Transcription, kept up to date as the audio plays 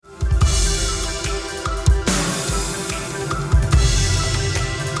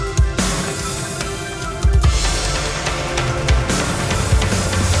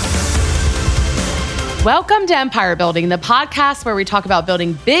Welcome to Empire Building, the podcast where we talk about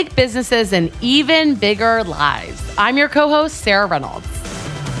building big businesses and even bigger lives. I'm your co-host, Sarah Reynolds.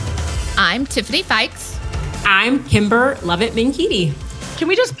 I'm Tiffany Fikes. I'm Kimber Lovett Minkiti. Can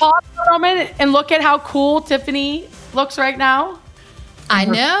we just pause for a moment and look at how cool Tiffany looks right now? I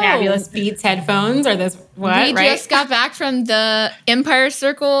know. Fabulous Beats headphones are this what? We just got back from the Empire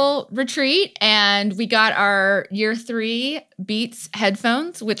Circle retreat and we got our year 3 Beats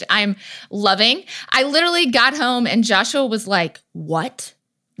headphones, which I'm loving. I literally got home and Joshua was like, "What?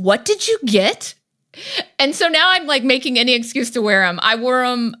 What did you get?" And so now I'm like making any excuse to wear them. I wore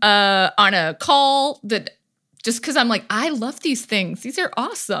them on a call that just because I'm like, I love these things. These are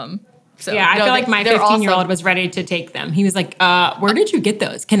awesome. So, yeah, I feel like my 15-year-old was ready to take them. He was like, where did you get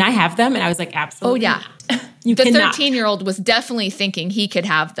those? Can I have them? And I was like, absolutely. Oh, yeah. The 13-year-old was definitely thinking he could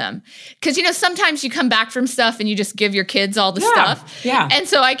have them. Because, you know, sometimes you come back from stuff and you just give your kids all the stuff. Yeah. And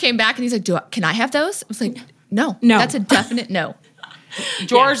so I came back and he's like, can I have those? I was like, no. That's a definite no.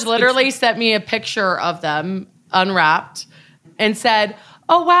 George literally sent me a picture of them unwrapped and said,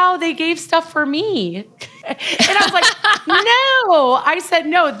 "Oh, wow, they gave stuff for me." And I was like, no. I said,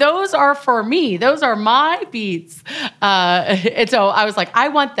 no, those are for me. Those are my Beats. And so I was like, I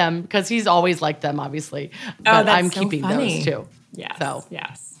want them because he's always liked them, obviously. But I'm so keeping those too. Yes. So.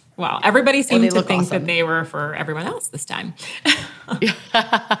 Yes. Well, everybody seemed to think awesome. that they were for everyone else this time.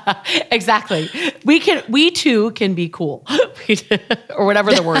 Exactly. We too can be cool, or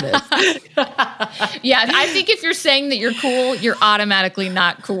whatever the word is. Yeah, I think if you're saying that you're cool, you're automatically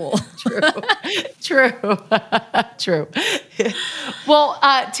not cool. True. Well,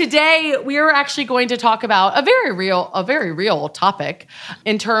 today we are actually going to talk about a very real topic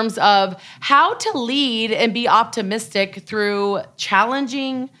in terms of how to lead and be optimistic through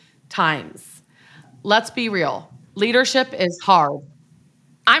challenging times. Let's be real. Leadership is hard.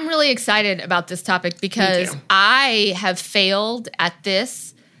 I'm really excited about this topic because I have failed at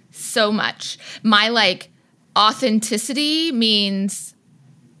this so much. My authenticity means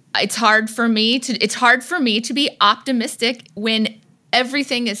it's hard for me to be optimistic when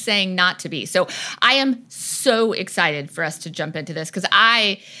everything is saying not to be. So I am so excited for us to jump into this because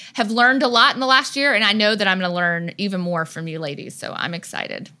I have learned a lot in the last year and I know that I'm going to learn even more from you ladies. So I'm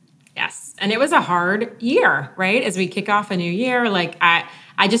excited. Yes. And it was a hard year, right? As we kick off a new year,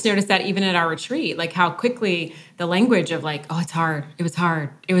 I just noticed that even at our retreat, like how quickly the language of like, oh, it's hard. It was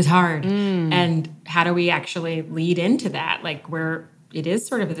hard. It was hard. And how do we actually lead into that? Like where it is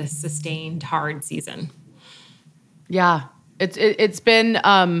sort of this sustained hard season. Yeah. It's been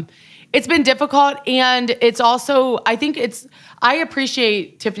difficult. And it's also, I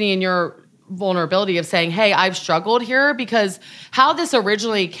appreciate Tiffany and your vulnerability of saying, hey, I've struggled here, because how this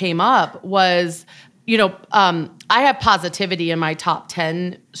originally came up was, I have positivity in my top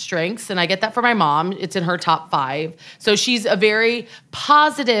 10 strengths, and I get that from my mom. It's in her top 5. So she's a very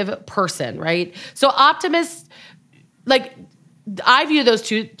positive person, right? So optimist, I view those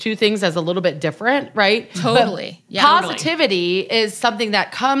two things as a little bit different, right? Totally. But positivity is something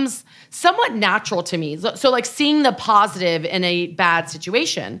that comes somewhat natural to me. So seeing the positive in a bad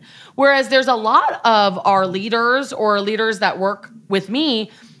situation. Whereas there's a lot of our leaders or leaders that work with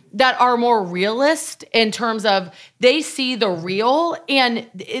me that are more realist in terms of they see the real and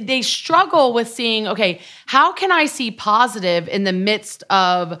they struggle with seeing, okay, how can I see positive in the midst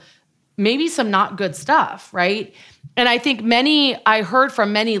of maybe some not good stuff, right? And I think I heard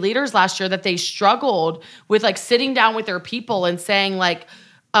from many leaders last year that they struggled with sitting down with their people and saying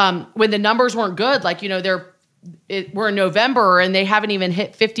when the numbers weren't good, we're in November and they haven't even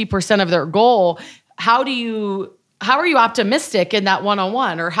hit 50% of their goal. How are you optimistic in that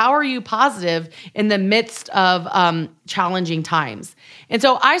one-on-one, or how are you positive in the midst of challenging times? And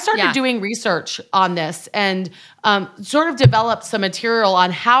so I started doing research on this and sort of developed some material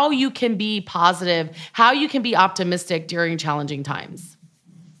on how you can be positive, how you can be optimistic during challenging times.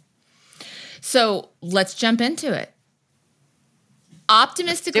 So let's jump into it.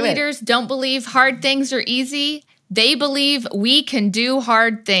 Optimistic leaders don't believe hard things are easy. They believe we can do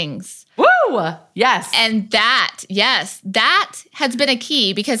hard things. Woo! Yes. And that has been a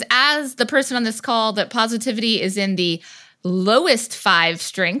key, because as the person on this call, that positivity is in the lowest 5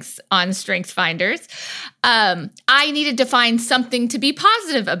 strengths on Strengths Finders, I needed to find something to be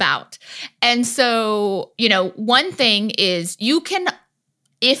positive about. And so, one thing is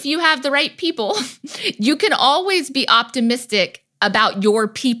if you have the right people, you can always be optimistic about your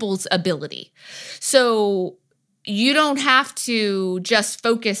people's ability. So you don't have to just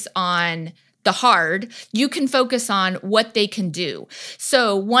focus on the hard. You can focus on what they can do.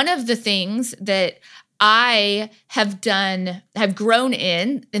 So one of the things that I have grown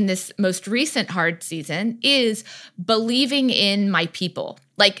in this most recent hard season is believing in my people.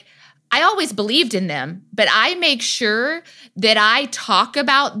 Like, I always believed in them, but I make sure that I talk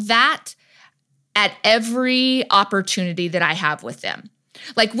about that at every opportunity that I have with them.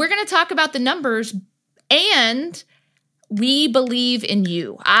 Like, we're going to talk about the numbers, and we believe in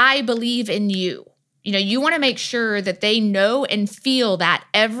you. I believe in you. You know, you want to make sure that they know and feel that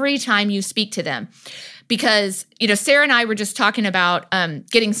every time you speak to them. Because, you know, Sarah and I were just talking about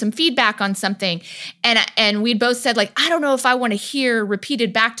getting some feedback on something. And we'd both said, like, I don't know if I want to hear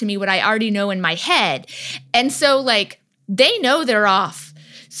repeated back to me what I already know in my head. And so, like, they know they're off.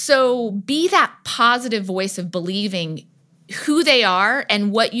 So be that positive voice of believing who they are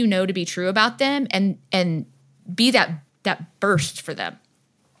and what you know to be true about them, and be that burst for them.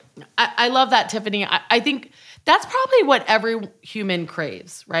 I love that, Tiffany. I think that's probably what every human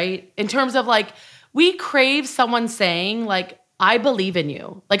craves, right? In terms of, like, we crave someone saying, like, I believe in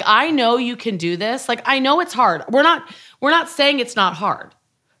you. Like, I know you can do this. Like, I know it's hard. We're not saying it's not hard,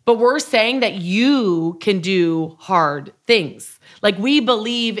 but we're saying that you can do hard things. Like, we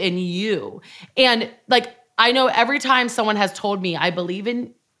believe in you. And, like, I know every time someone has told me, I believe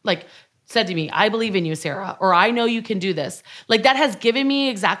in, like, said to me, I believe in you, Sarah, or I know you can do this. Like, that has given me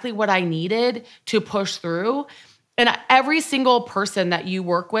exactly what I needed to push through. And every single person that you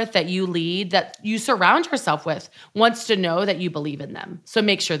work with, that you lead, that you surround yourself with, wants to know that you believe in them. So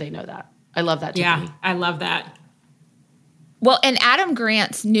make sure they know that. I love that, Tiffany. Yeah, I love that. Well, and Adam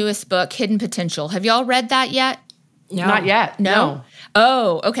Grant's newest book, Hidden Potential, have y'all read that yet? No. Not yet. No.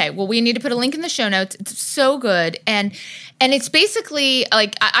 Oh, okay. Well, we need to put a link in the show notes. It's so good. And it's basically,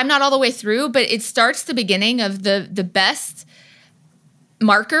 like, I'm not all the way through, but it starts the beginning of the best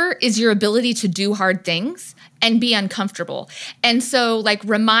marker is your ability to do hard things and be uncomfortable. And so, like,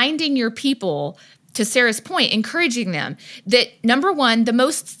 reminding your people, to Sarah's point, encouraging them that, number one, the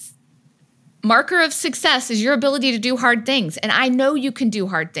most marker of success is your ability to do hard things. And I know you can do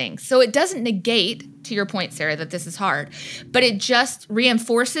hard things. So it doesn't negate, to your point, Sarah, that this is hard, but it just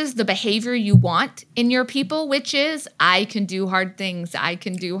reinforces the behavior you want in your people, which is, I can do hard things. I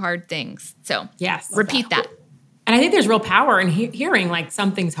can do hard things. So yes, repeat that. And I think there's real power in hearing, like,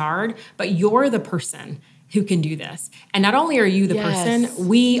 something's hard, but you're the person who can do this. And not only are you the person,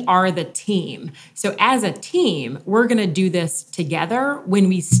 we are the team. So as a team, we're going to do this together when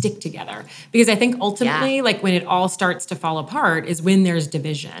we stick together. Because I think ultimately, like, when it all starts to fall apart is when there's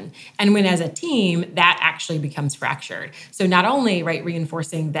division. And when, as a team, that actually becomes fractured. So not only, right,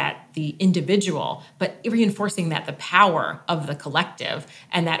 reinforcing that the individual, but reinforcing that the power of the collective,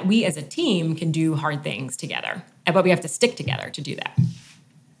 and that we as a team can do hard things together. But we have to stick together to do that.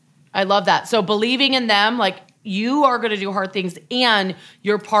 I love that. So believing in them, like, you are going to do hard things, and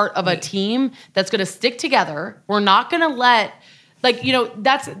you're part of a team that's going to stick together. We're not going to let, like, you know,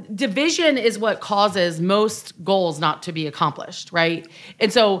 that's division is what causes most goals not to be accomplished, right?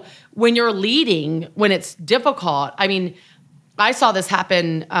 And so when you're leading, when it's difficult, I mean, I saw this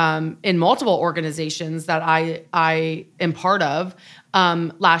happen in multiple organizations that I am part of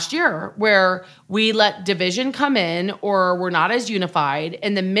last year, where we let division come in, or we're not as unified.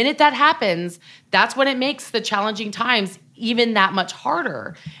 And the minute that happens, that's when it makes the challenging times even that much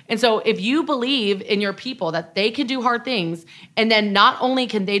harder. And so if you believe in your people that they can do hard things, and then not only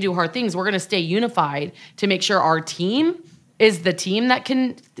can they do hard things, we're going to stay unified to make sure our team is the team that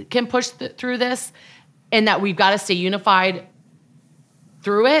can push through this, and that we've got to stay unified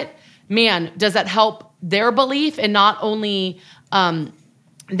through it. Man, does that help their belief in not only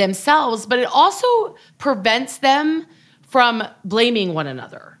themselves, but it also prevents them from blaming one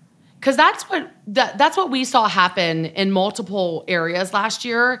another. Because that's what we saw happen in multiple areas last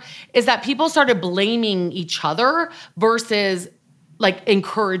year, is that people started blaming each other versus, like,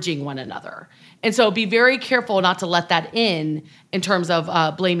 encouraging one another. And so be very careful not to let that in terms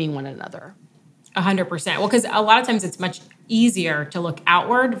of blaming one another. 100%. Well, because a lot of times it's much easier to look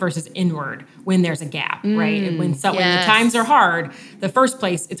outward versus inward when there's a gap, right? And when the times are hard, the first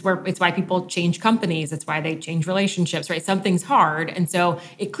place, it's why people change companies. It's why they change relationships, right? Something's hard. And so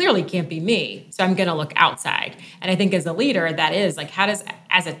it clearly can't be me. So I'm going to look outside. And I think as a leader, that is, like, how does,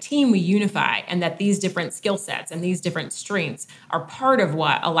 as a team, we unify, and that these different skill sets and these different strengths are part of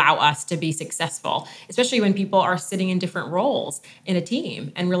what allow us to be successful, especially when people are sitting in different roles in a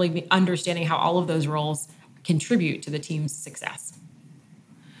team, and really understanding how all of those roles contribute to the team's success.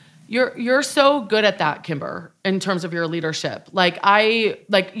 You're so good at that, Kimber, in terms of your leadership.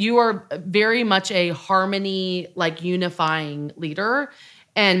 You are very much a harmony, like, unifying leader.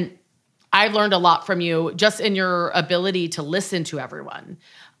 And I've learned a lot from you just in your ability to listen to everyone.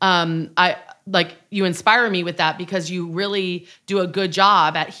 You inspire me with that because you really do a good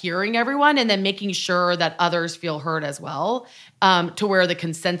job at hearing everyone and then making sure that others feel heard as well, to where the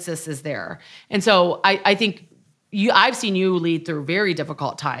consensus is there. And so I think I've seen you lead through very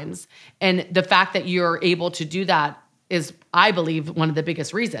difficult times. And the fact that you're able to do that is, I believe, one of the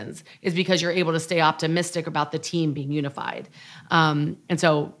biggest reasons is because you're able to stay optimistic about the team being unified. And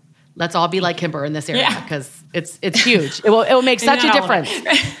so let's all be like Kimber in this area because it's huge. It will make such a difference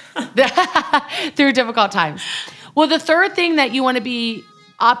through difficult times. Well, the third thing that you want to be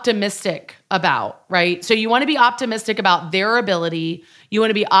optimistic about, right? So you want to be optimistic about their ability. You want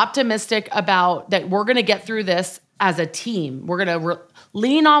to be optimistic about that we're going to get through this as a team. We're going to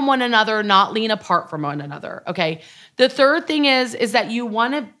lean on one another, not lean apart from one another, okay? The third thing is that you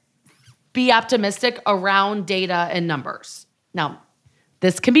want to be optimistic around data and numbers. Now,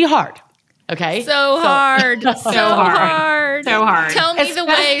 this can be hard, okay? So hard. So hard. So hard. Tell me the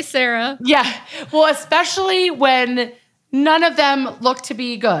way, Sarah. Yeah. Well, especially when none of them look to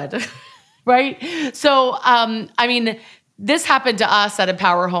be good, right? So, this happened to us at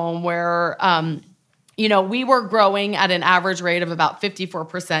Empower Home where, we were growing at an average rate of about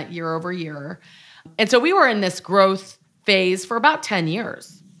 54% year over year. And so we were in this growth phase for about 10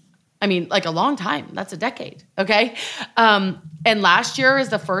 years. Like a long time. That's a decade, okay? And last year is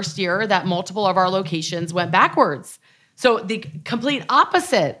the first year that multiple of our locations went backwards. So the complete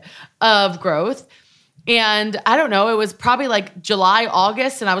opposite of growth. And I don't know, it was probably like July,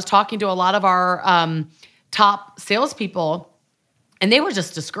 August, and I was talking to a lot of our top salespeople, and they were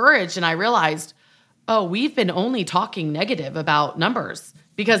just discouraged. And I realized, we've been only talking negative about numbers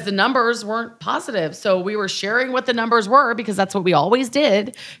because the numbers weren't positive. So we were sharing what the numbers were because that's what we always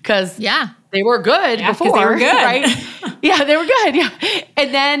did because they were good before. They were good. Right? Yeah, they were good. Yeah.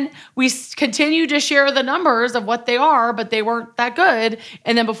 And then we continued to share the numbers of what they are, but they weren't that good.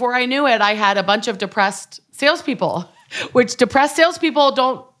 And then before I knew it, I had a bunch of depressed salespeople, which depressed salespeople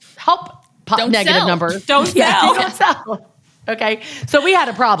don't help negative sell. Numbers. Don't sell. Don't sell. Okay. So we had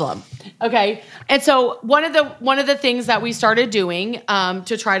a problem. Okay. And so one of the things that we started doing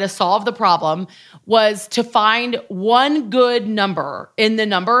to try to solve the problem was to find one good number in the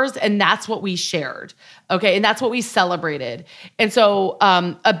numbers, and that's what we shared. Okay. And that's what we celebrated. And so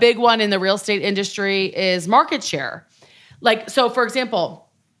a big one in the real estate industry is market share. So for example,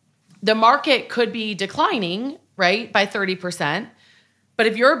 the market could be declining, right, by 30%. But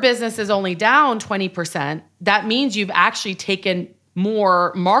if your business is only down 20%, that means you've actually taken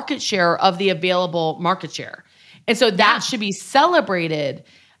more market share of the available market share. And so that should be celebrated,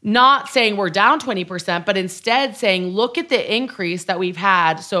 not saying we're down 20%, but instead saying, look at the increase that we've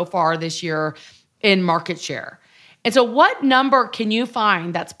had so far this year in market share. And so what number can you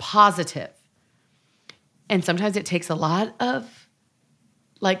find that's positive? And sometimes it takes a lot of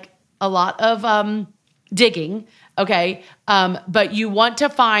digging. Okay. But you want to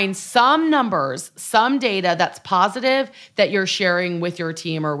find some numbers, some data that's positive that you're sharing with your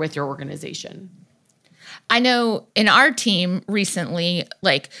team or with your organization. I know in our team recently,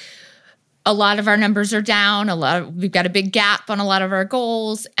 a lot of our numbers are down. We've got a big gap on a lot of our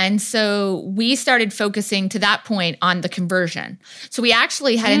goals. And so we started focusing to that point on the conversion. So we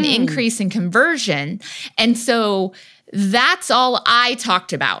actually had an increase in conversion. And so that's all I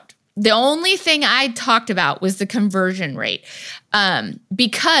talked about. The only thing I talked about was the conversion rate,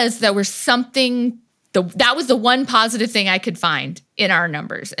 because there was something, that was the one positive thing I could find in our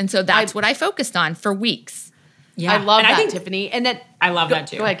numbers. And so that's what I focused on for weeks. Yeah. I love that, Tiffany. And then I love that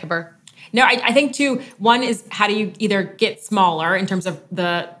too. Go ahead, Kimber. No, I think too, one is how do you either get smaller in terms of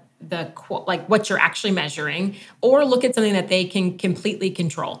the what you're actually measuring, or look at something that they can completely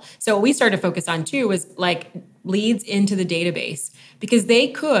control. So what we started to focus on too was leads into the database, because they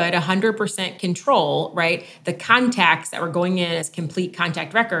could 100% control, right, the contacts that were going in as complete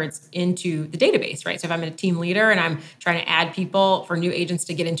contact records into the database, right? So if I'm a team leader and I'm trying to add people for new agents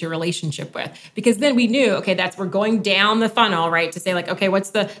to get into a relationship with, because then we knew, okay, we're going down the funnel, right, to say okay, what's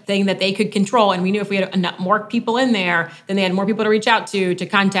the thing that they could control? And we knew if we had enough more people in there, then they had more people to reach out to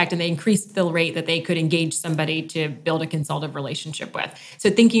contact, and they increased the rate that they could engage somebody to build a consultative relationship with. So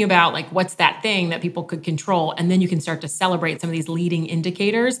thinking about what's that thing that people could control, and then you can start to celebrate some of these leading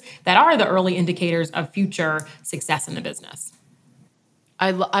indicators that are the early indicators of future success in the business.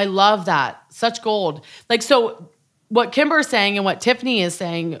 I love that. Such gold. So what Kimber is saying and what Tiffany is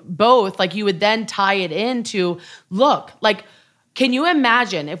saying, both, you would then tie it into, can you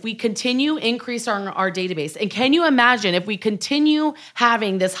imagine if we continue increase our database? And can you imagine if we continue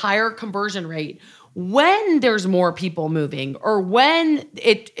having this higher conversion rate? when there's more people moving or when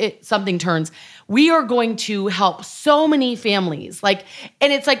something turns, we are going to help so many families. Like,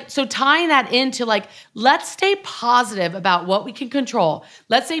 and it's like, so tying that into like, let's stay positive about what we can control.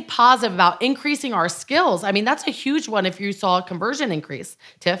 Let's stay positive about increasing our skills. I mean, that's a huge one. If you saw a conversion increase,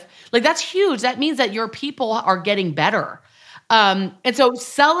 Tiff, like that's huge. That means that your people are getting better. And so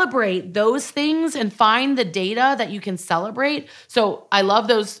celebrate those things and find the data that you can celebrate. So I love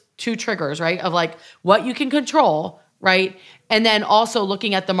those 2 triggers, right? Of like what you can control, right? And then also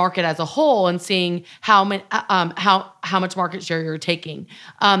looking at the market as a whole and seeing how much market share you're taking.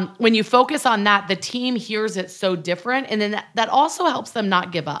 When you focus on that, the team hears it so different. And then that also helps them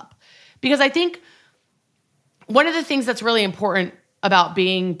not give up. Because I think one of the things that's really important about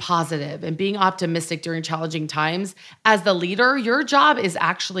being positive and being optimistic during challenging times, as the leader, your job is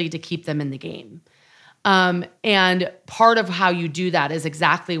actually to keep them in the game. And part of how you do that is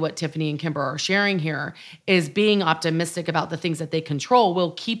exactly what Tiffany and Kimber are sharing here, is being optimistic about the things that they control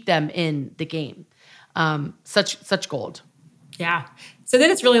will keep them in the game. Such gold. Yeah. So then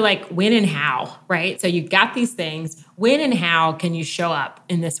it's really like when and how, right? So you've got these things. When and how can you show up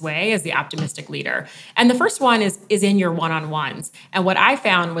in this way as the optimistic leader? And the first one is in your one-on-ones. And what I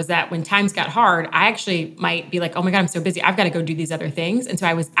found was that when times got hard, I actually might be like, oh my God, I'm so busy. I've got to go do these other things. And so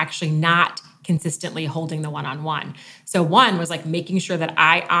I was actually not consistently holding the one-on-one. So one was like making sure that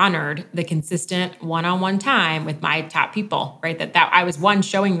I honored the consistent one-on-one time with my top people, right? That I was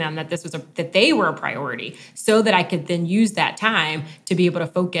showing them that that they were a priority, so that I could then use that time to be able to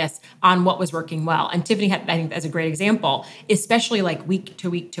focus on what was working well. And Tiffany had, I think that's a great example, especially like week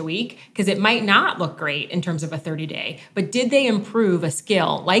to week to week, because it might not look great in terms of a 30-day, but did they improve a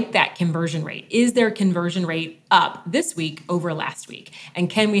skill like that conversion rate? Is their conversion rate up this week over last week? And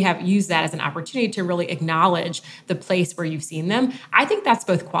can we use that as an opportunity to really acknowledge the place where you've seen them? I think that's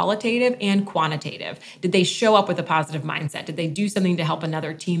both qualitative and quantitative. Did they show up with a positive mindset? Did they do something to help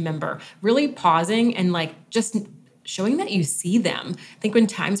another team member? Really pausing and like just showing that you see them. I think when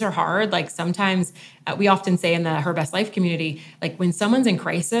times are hard, like sometimes we often say in the Her Best Life community, like when someone's in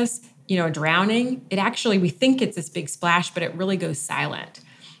crisis, drowning, we think it's this big splash, but it really goes silent.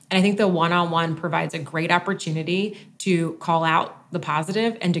 And I think the one-on-one provides a great opportunity to call out the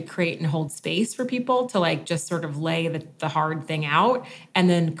positive and to create and hold space for people to like just sort of lay the hard thing out and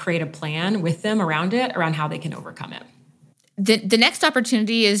then create a plan with them around how they can overcome it. The next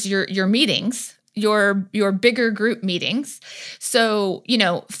opportunity is your meetings, your bigger group meetings. So,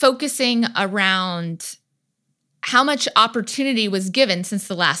 focusing around how much opportunity was given since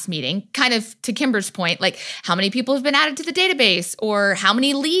the last meeting, kind of to Kimber's point, like how many people have been added to the database or how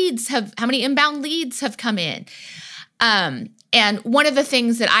many inbound leads have come in. And one of the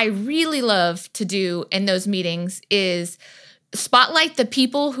things that I really love to do in those meetings is spotlight the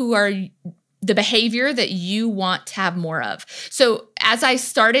people who are the behavior that you want to have more of. So as I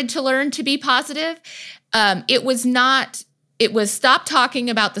started to learn to be positive, it was stop talking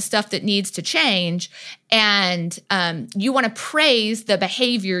about the stuff that needs to change, and you want to praise the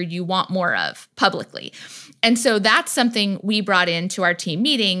behavior you want more of publicly. And so that's something we brought into our team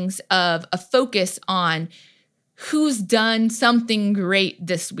meetings, of a focus on who's done something great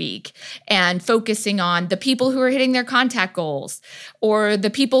this week, and focusing on the people who are hitting their contact goals, or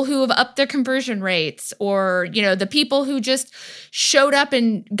the people who have upped their conversion rates, or, the people who just showed up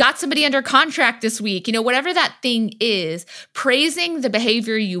and got somebody under contract this week, whatever that thing is. Praising the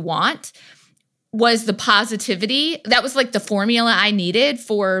behavior you want was the positivity. That was like the formula I needed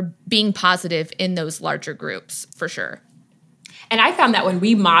for being positive in those larger groups, for sure. And I found that when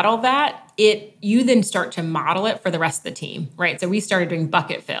we model that, you then start to model it for the rest of the team, right? So we started doing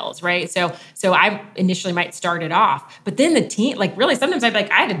bucket fills, right? So I initially might start it off, but then the team, like really sometimes I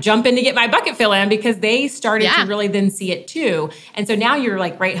had to jump in to get my bucket fill in because they started to really then see it too. And so now you're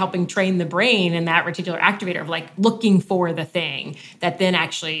like, right, helping train the brain in that reticular activator of like looking for the thing that then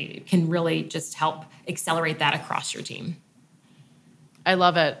actually can really just help accelerate that across your team. I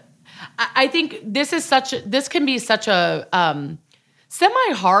love it. I think this can be such a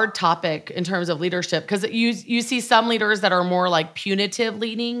semi-hard topic in terms of leadership, because you see some leaders that are more like punitive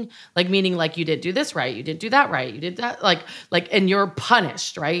leading, like meaning like you didn't do this right, you didn't do that right, you did that like and you're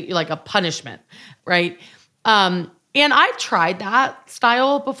punished, right? You're like a punishment, right? And I've tried that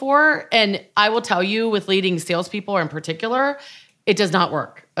style before, and I will tell you, with leading salespeople in particular, it does not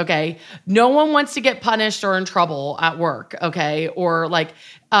work. Okay. No one wants to get punished or in trouble at work. Okay. Or like,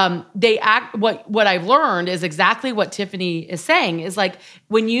 they act, what I've learned is exactly what Tiffany is saying, is like,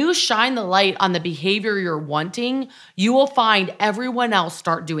 when you shine the light on the behavior you're wanting, you will find everyone else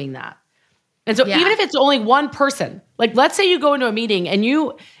start doing that. And so even if it's only one person, like let's say you go into a meeting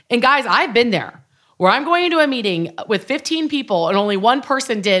and guys, I've been there. where I'm going into a meeting with 15 people and only one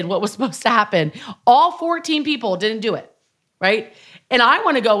person did what was supposed to happen, all 14 people didn't do it, right? And I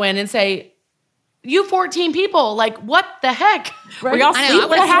want to go in and say, you 14 people, like, what the heck? Right? We all I see know. I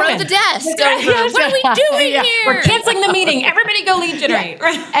what would happened. throw the desk over. What are we doing here? We're canceling the meeting. Everybody go lead generate.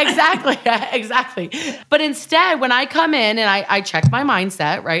 Exactly. Exactly. But instead, when I come in and I check my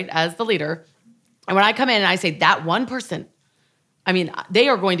mindset, right, as the leader, and when I come in and I say that one person, I mean, they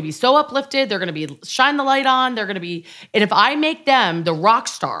are going to be so uplifted. They're going to be shine the light on. They're going to be, and if I make them the rock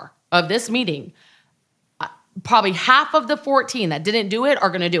star of this meeting, probably half of the 14 that didn't do it are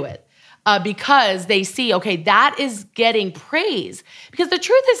going to do it. Because they see, okay, that is getting praise. Because the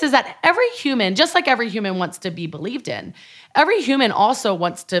truth is that every human, just like every human wants to be believed in, every human also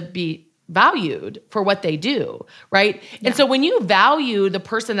wants to be valued for what they do, right? Yeah. And so when you value the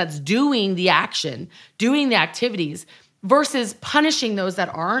person that's doing the action, doing the activities, versus punishing those that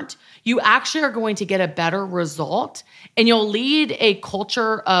aren't, you actually are going to get a better result, and you'll lead a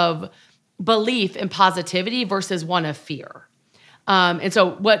culture of belief and positivity versus one of fear. And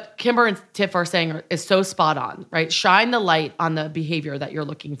so what Kimber and Tiff are saying is so spot on, right? Shine the light on the behavior that you're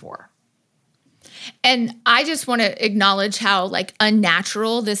looking for. And I just want to acknowledge how like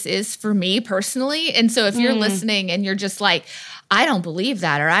unnatural this is for me personally. And so if you're listening and you're just like, I don't believe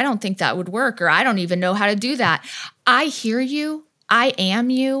that, or I don't think that would work, or I don't even know how to do that, I hear you. I am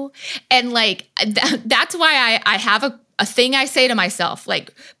you. And like, that's why I have a thing I say to myself,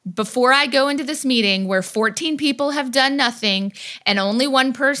 like before I go into this meeting where 14 people have done nothing and only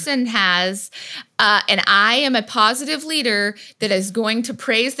one person has, and I am a positive leader that is going to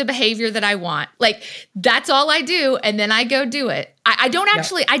praise the behavior that I want. Like that's all I do. And then I go do it. I don't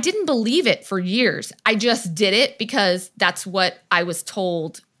actually, I didn't believe it for years. I just did it because that's what I was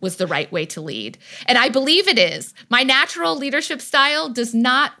told was the right way to lead. And I believe it is. My natural leadership style does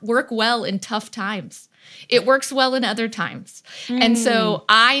not work well in tough times. It works well in other times. And so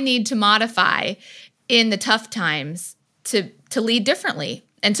I need to modify in the tough times to lead differently.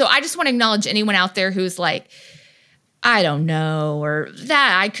 And so I just want to acknowledge anyone out there who's like, I don't know, or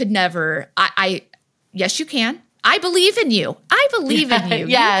that I could never. Yes, you can. I believe in you. I believe in you.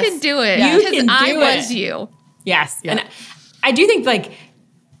 Yes. You can do it. You because can do I it. was you. Yes. Yeah. And I do think like,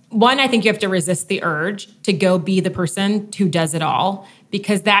 one, I think you have to resist the urge to go be the person who does it all,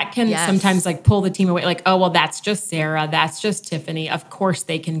 because that can sometimes like pull the team away. Like, oh, well, that's just Sarah. That's just Tiffany. Of course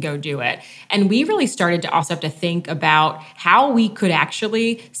they can go do it. And we really started to also have to think about how we could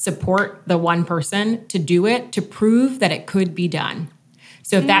actually support the one person to do it, to prove that it could be done.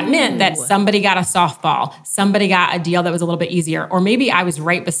 So if that meant that somebody got a softball, somebody got a deal that was a little bit easier, or maybe I was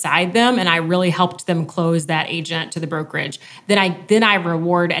right beside them and I really helped them close that agent to the brokerage, then I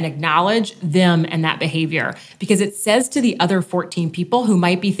reward and acknowledge them and that behavior, because it says to the other 14 people who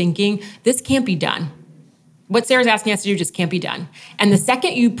might be thinking, this can't be done. What Sarah's asking us to do just can't be done. And the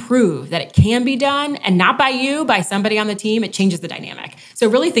second you prove that it can be done, and not by you, by somebody on the team, it changes the dynamic. So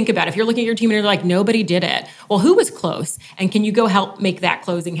really think about it. If you're looking at your team and you're like, nobody did it. Well, who was close? And can you go help make that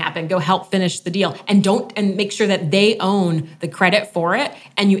closing happen? Go help finish the deal. And make sure that they own the credit for it,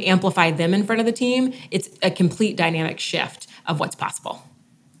 and you amplify them in front of the team. It's a complete dynamic shift of what's possible.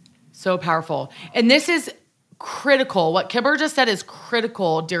 So powerful. And this is critical. What Kimber just said is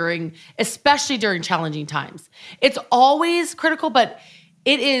critical especially during challenging times. It's always critical, but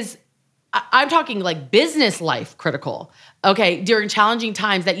it is, I'm talking like business life critical. Okay. During challenging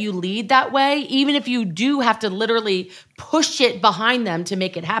times that you lead that way, even if you do have to literally push it behind them to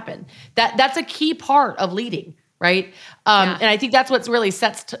make it happen. That's a key part of leading. Right. And I think that's what's really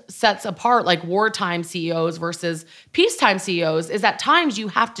sets apart like wartime CEOs versus peacetime CEOs, is at times you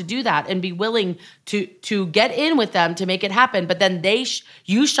have to do that and be willing to get in with them to make it happen. But then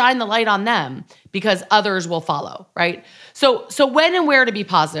you shine the light on them because others will follow. Right. So when and where to be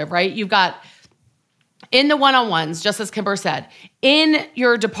positive. Right. You've got in the one-on-ones, just as Kimber said, in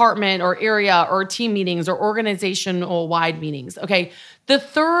your department or area or team meetings or organizational wide meetings. Okay. The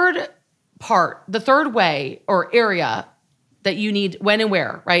third way or area that you need when and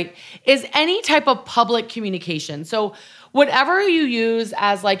where, right, is any type of public communication. So whatever you use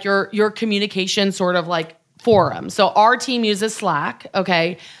as like your communication sort of like forum. So our team uses Slack,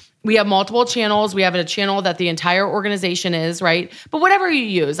 okay? We have multiple channels. We have a channel that the entire organization is, right? But whatever you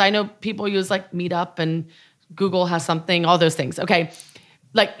use, I know people use like Meetup and Google has something, all those things, okay?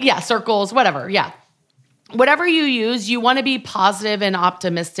 Like, yeah, circles, whatever, yeah. Whatever you use, you want to be positive and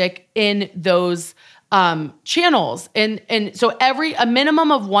optimistic in those channels. And so a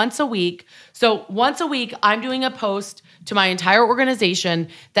minimum of once a week. So once a week, I'm doing a post to my entire organization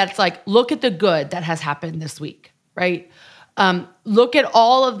that's like, look at the good that has happened this week, right? Look at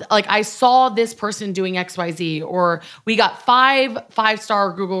all of, like, I saw this person doing XYZ, or we got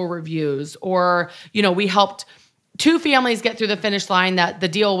 5-star Google reviews, or, we helped 2 families get through the finish line that the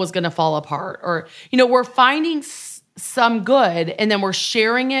deal was going to fall apart, or, we're finding some good, and then we're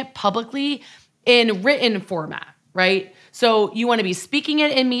sharing it publicly in written format, right? So you want to be speaking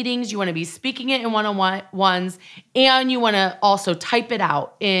it in meetings, you want to be speaking it in one-on-ones, and you want to also type it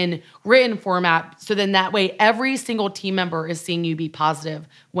out in written format. So then that way every single team member is seeing you be positive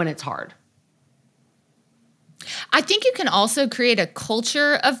when it's hard. I think you can also create a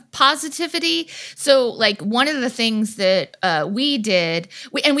culture of positivity. So like one of the things that we did,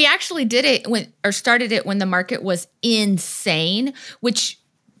 we actually did it started it when the market was insane, which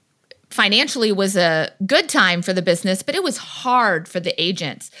financially was a good time for the business, but it was hard for the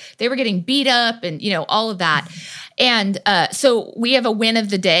agents. They were getting beat up and, all of that. And so we have a win of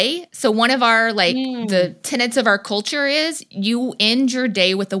the day. So one of our the tenets of our culture is you end your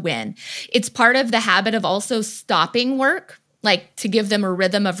day with a win. It's part of the habit of also stopping work, like to give them a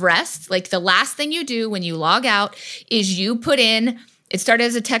rhythm of rest. Like the last thing you do when you log out is you put in, it started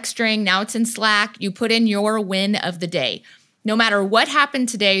as a text string, now it's in Slack, you put in your win of the day. No matter what happened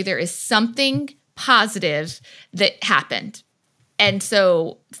today, there is something positive that happened. And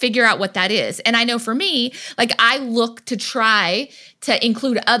so figure out what that is. And I know for me, like I look to try to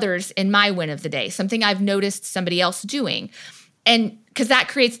include others in my win of the day, something I've noticed somebody else doing. And because that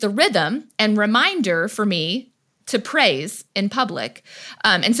creates the rhythm and reminder for me to praise in public.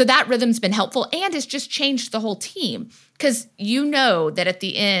 And so that rhythm's been helpful, and it's just changed the whole team, because that at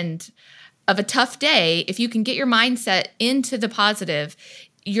the end of a tough day, if you can get your mindset into the positive,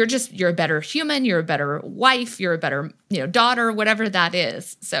 you're a better human, you're a better wife, you're a better, daughter, whatever that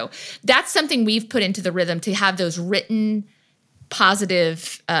is. So that's something we've put into the rhythm, to have those written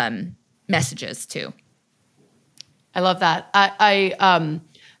positive messages too. I love that.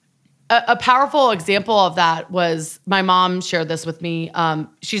 A powerful example of that was my mom shared this with me.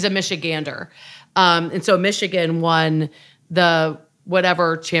 She's a Michigander. And so Michigan won the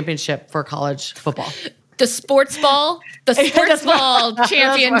whatever championship for college football. The sports ball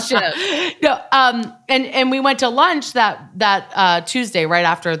championship. No, and we went to lunch that Tuesday right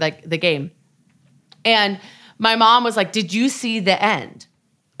after the game. And my mom was like, "Did you see the end?"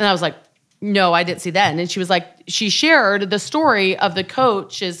 And I was like, "No, I didn't see the end." And she was like, she shared the story of the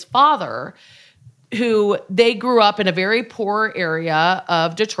coach's father, who they grew up in a very poor area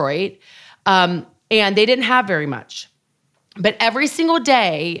of Detroit, and they didn't have very much. But every single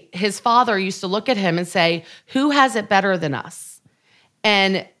day, his father used to look at him and say, "Who has it better than us?"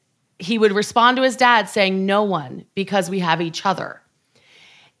 And he would respond to his dad saying, "No one, because we have each other."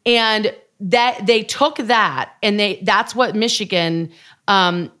 And that they took that, and that's what Michigan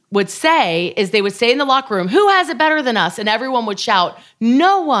would say, is they would say in the locker room, "Who has it better than us?" And everyone would shout,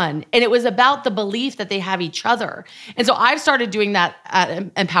 "No one." And it was about the belief that they have each other. And so I've started doing that at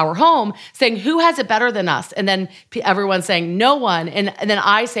Empower Home, saying, "Who has it better than us?" And then everyone's saying, "No one." And then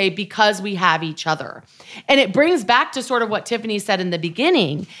I say, "Because we have each other." And it brings back to sort of what Tiffany said in the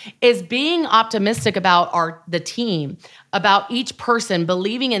beginning, is being optimistic about the team, about each person,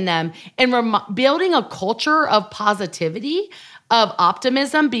 believing in them, and building a culture of positivity, of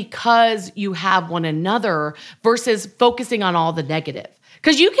optimism, because you have one another, versus focusing on all the negative.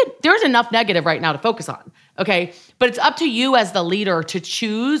 Because there's enough negative right now to focus on, okay? But it's up to you as the leader to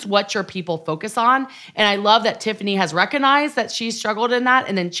choose what your people focus on. And I love that Tiffany has recognized that she struggled in that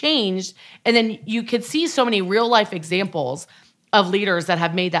and then changed. And then you could see so many real life examples of leaders that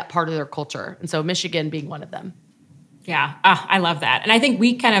have made that part of their culture. And so Michigan being one of them. Yeah, I love that. And I think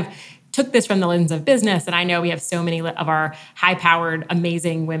we kind of took this from the lens of business. And I know we have so many of our high-powered,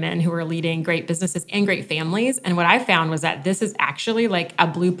 amazing women who are leading great businesses and great families. And what I found was that this is actually like a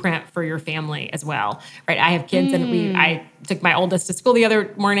blueprint for your family as well, right? I have kids, and I took my oldest to school the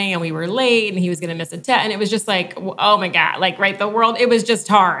other morning, and we were late, and he was going to miss a test. And it was just like, oh my God, like, right, the world, it was just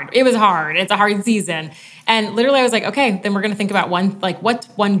hard. It was hard. It's a hard season. And literally I was like, okay, then we're going to think about what's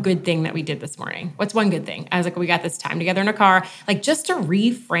one good thing that we did this morning? What's one good thing? I was like, we got this time together in a car, like just to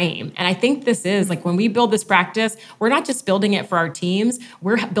reframe. And I think this is like, when we build this practice, we're not just building it for our teams,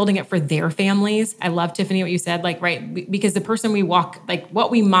 we're building it for their families. I love, Tiffany, what you said, like, right, because the person we walk, like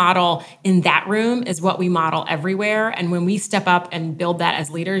what we model in that room is what we model everywhere. And when we step up and build that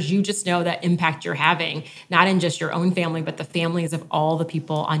as leaders, you just know that impact you're having, not in just your own family, but the families of all the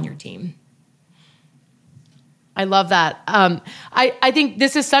people on your team. I love that. I think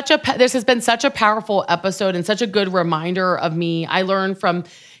this has been such a powerful episode and such a good reminder of me. I learn from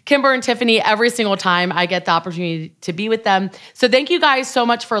Kimber and Tiffany every single time I get the opportunity to be with them. So thank you guys so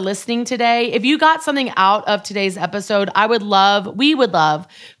much for listening today. If you got something out of today's episode, we would love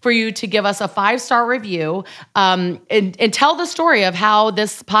for you to give us a 5-star review and tell the story of how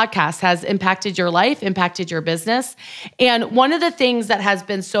this podcast has impacted your life, impacted your business. And one of the things that has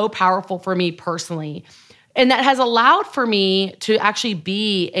been so powerful for me personally, and that has allowed for me to actually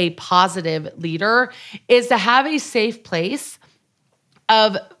be a positive leader, is to have a safe place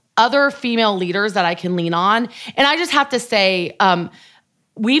of other female leaders that I can lean on. And I just have to say,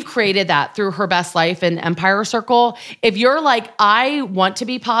 we've created that through Her Best Life and Empire Circle. If you're like, I want to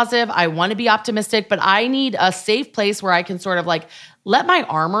be positive, I want to be optimistic, but I need a safe place where I can sort of like let my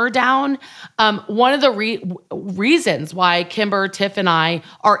armor down. One of the reasons why Kimber, Tiff, and I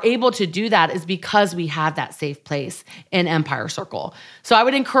are able to do that is because we have that safe place in Empire Circle. So I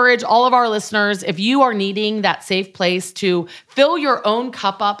would encourage all of our listeners, if you are needing that safe place to fill your own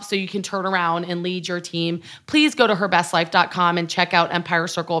cup up so you can turn around and lead your team, please go to herbestlife.com and check out Empire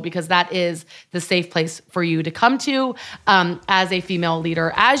Circle, because that is the safe place for you to come to as a female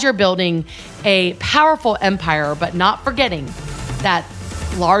leader, as you're building a powerful empire, but not forgetting that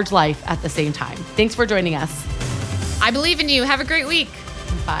large life at the same time. Thanks for joining us. I believe in you. Have a great week.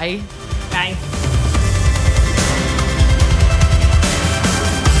 Bye. Bye.